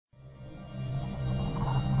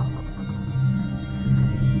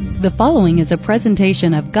The following is a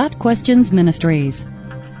presentation of Got Questions Ministries.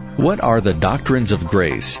 What are the doctrines of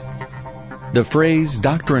grace? The phrase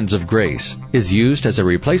doctrines of grace is used as a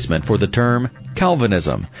replacement for the term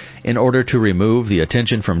Calvinism in order to remove the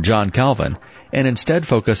attention from John Calvin and instead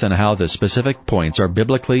focus on how the specific points are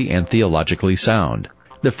biblically and theologically sound.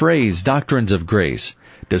 The phrase doctrines of grace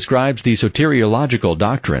describes the soteriological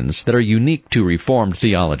doctrines that are unique to Reformed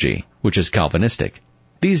theology, which is Calvinistic.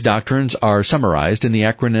 These doctrines are summarized in the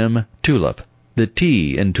acronym TULIP. The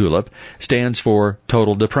T in TULIP stands for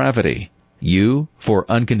total depravity, U for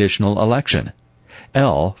unconditional election,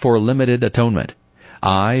 L for limited atonement,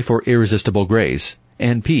 I for irresistible grace,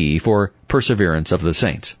 and P for perseverance of the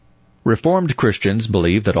saints. Reformed Christians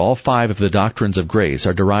believe that all five of the doctrines of grace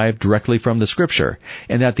are derived directly from the Scripture,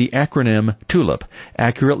 and that the acronym TULIP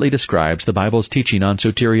accurately describes the Bible's teaching on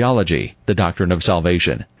soteriology, the doctrine of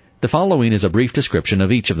salvation. The following is a brief description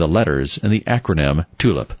of each of the letters in the acronym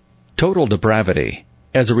TULIP. Total depravity.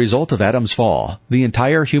 As a result of Adam's fall, the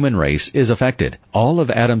entire human race is affected. All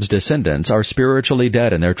of Adam's descendants are spiritually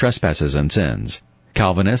dead in their trespasses and sins.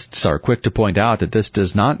 Calvinists are quick to point out that this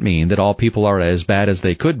does not mean that all people are as bad as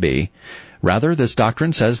they could be. Rather, this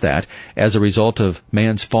doctrine says that, as a result of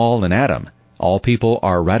man's fall in Adam, all people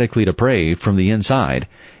are radically depraved from the inside,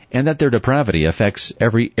 and that their depravity affects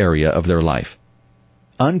every area of their life.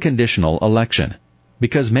 Unconditional election.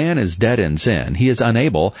 Because man is dead in sin, he is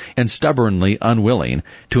unable and stubbornly unwilling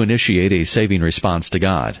to initiate a saving response to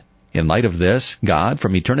God. In light of this, God,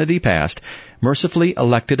 from eternity past, mercifully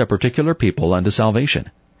elected a particular people unto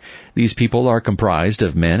salvation. These people are comprised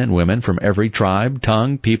of men and women from every tribe,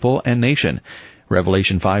 tongue, people, and nation.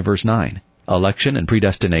 Revelation 5 verse 9. Election and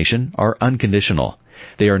predestination are unconditional.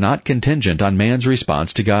 They are not contingent on man's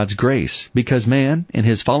response to God's grace, because man, in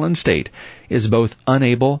his fallen state, is both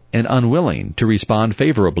unable and unwilling to respond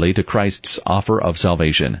favorably to Christ's offer of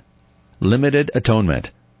salvation. Limited atonement.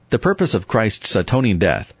 The purpose of Christ's atoning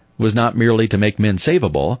death was not merely to make men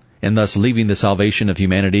savable, and thus leaving the salvation of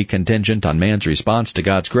humanity contingent on man's response to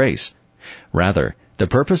God's grace. Rather, the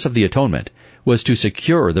purpose of the atonement was to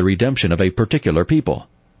secure the redemption of a particular people.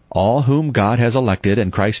 All whom God has elected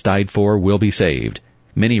and Christ died for will be saved.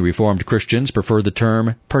 Many Reformed Christians prefer the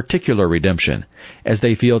term particular redemption, as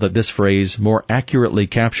they feel that this phrase more accurately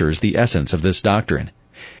captures the essence of this doctrine.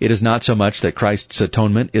 It is not so much that Christ's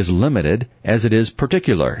atonement is limited as it is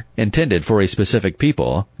particular, intended for a specific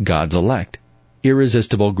people, God's elect.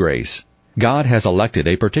 Irresistible grace. God has elected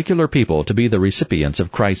a particular people to be the recipients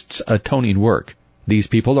of Christ's atoning work. These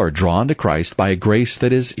people are drawn to Christ by a grace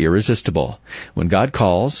that is irresistible. When God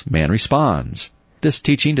calls, man responds. This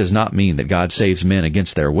teaching does not mean that God saves men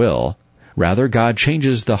against their will. Rather, God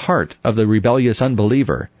changes the heart of the rebellious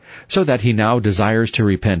unbeliever so that he now desires to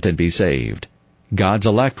repent and be saved. God's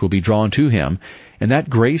elect will be drawn to him, and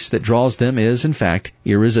that grace that draws them is, in fact,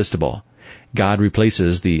 irresistible. God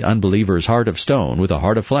replaces the unbeliever's heart of stone with a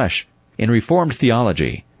heart of flesh. In Reformed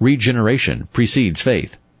theology, regeneration precedes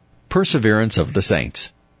faith. Perseverance of the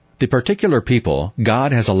saints. The particular people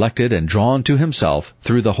God has elected and drawn to himself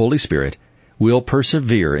through the Holy Spirit will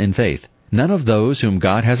persevere in faith. None of those whom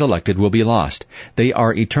God has elected will be lost. They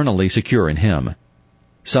are eternally secure in him.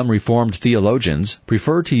 Some Reformed theologians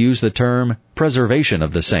prefer to use the term preservation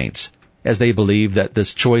of the saints, as they believe that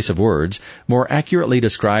this choice of words more accurately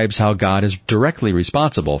describes how God is directly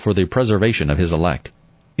responsible for the preservation of his elect.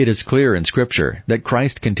 It is clear in Scripture that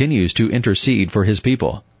Christ continues to intercede for his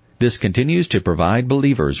people. This continues to provide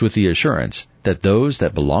believers with the assurance that those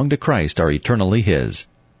that belong to Christ are eternally his.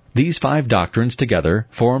 These five doctrines together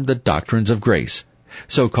form the doctrines of grace,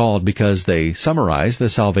 so called because they summarize the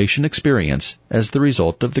salvation experience as the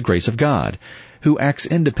result of the grace of God, who acts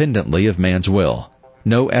independently of man's will.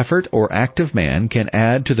 No effort or act of man can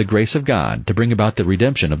add to the grace of God to bring about the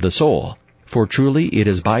redemption of the soul. For truly it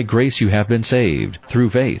is by grace you have been saved, through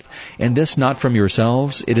faith, and this not from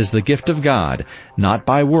yourselves, it is the gift of God, not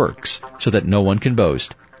by works, so that no one can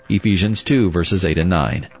boast. Ephesians 2 verses 8 and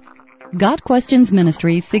 9. Got Questions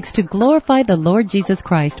Ministry seeks to glorify the Lord Jesus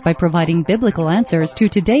Christ by providing biblical answers to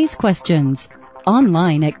today's questions.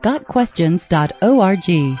 Online at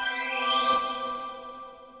gotquestions.org.